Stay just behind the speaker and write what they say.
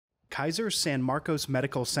Kaiser's San Marcos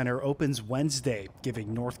Medical Center opens Wednesday,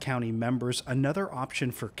 giving North County members another option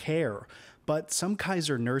for care. But some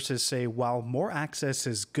Kaiser nurses say while more access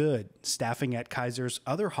is good, staffing at Kaiser's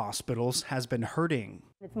other hospitals has been hurting.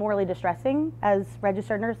 It's morally distressing as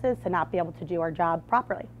registered nurses to not be able to do our job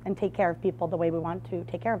properly and take care of people the way we want to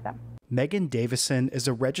take care of them. Megan Davison is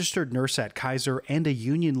a registered nurse at Kaiser and a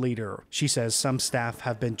union leader. She says some staff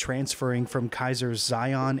have been transferring from Kaiser's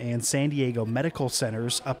Zion and San Diego medical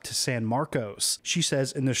centers up to San Marcos. She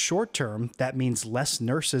says in the short term, that means less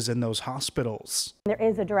nurses in those hospitals. There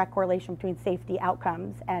is a direct correlation between safety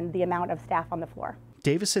outcomes and the amount of staff on the floor.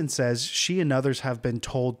 Davison says she and others have been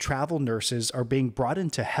told travel nurses are being brought in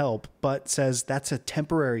to help, but says that's a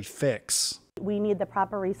temporary fix. We need the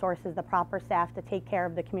proper resources, the proper staff to take care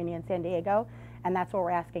of the community in San Diego, and that's what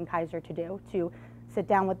we're asking Kaiser to do, to sit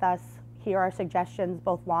down with us, hear our suggestions,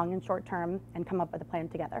 both long and short term, and come up with a plan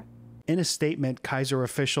together. In a statement, Kaiser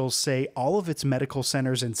officials say all of its medical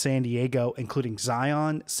centers in San Diego, including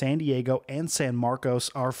Zion, San Diego, and San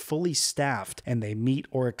Marcos, are fully staffed, and they meet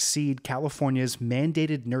or exceed California's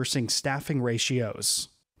mandated nursing staffing ratios.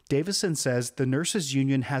 Davison says the nurses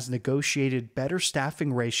union has negotiated better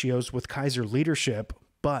staffing ratios with Kaiser leadership,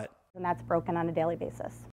 but and that's broken on a daily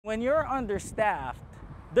basis. When you're understaffed,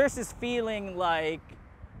 there's this feeling like,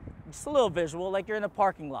 just a little visual, like you're in a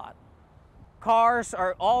parking lot.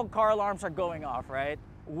 All car alarms are going off, right?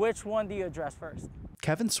 Which one do you address first?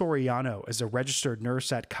 Kevin Soriano is a registered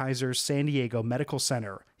nurse at Kaiser's San Diego Medical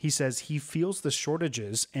Center. He says he feels the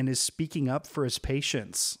shortages and is speaking up for his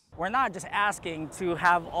patients. We're not just asking to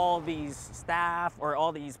have all these staff or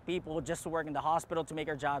all these people just to work in the hospital to make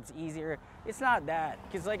our jobs easier. It's not that.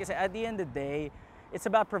 Because like I said, at the end of the day, it's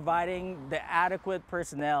about providing the adequate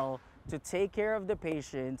personnel to take care of the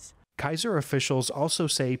patients. Kaiser officials also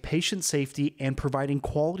say patient safety and providing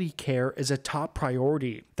quality care is a top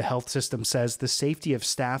priority. The health system says the safety of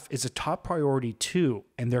staff is a top priority too,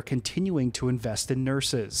 and they're continuing to invest in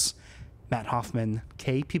nurses. Matt Hoffman,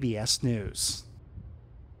 KPBS News.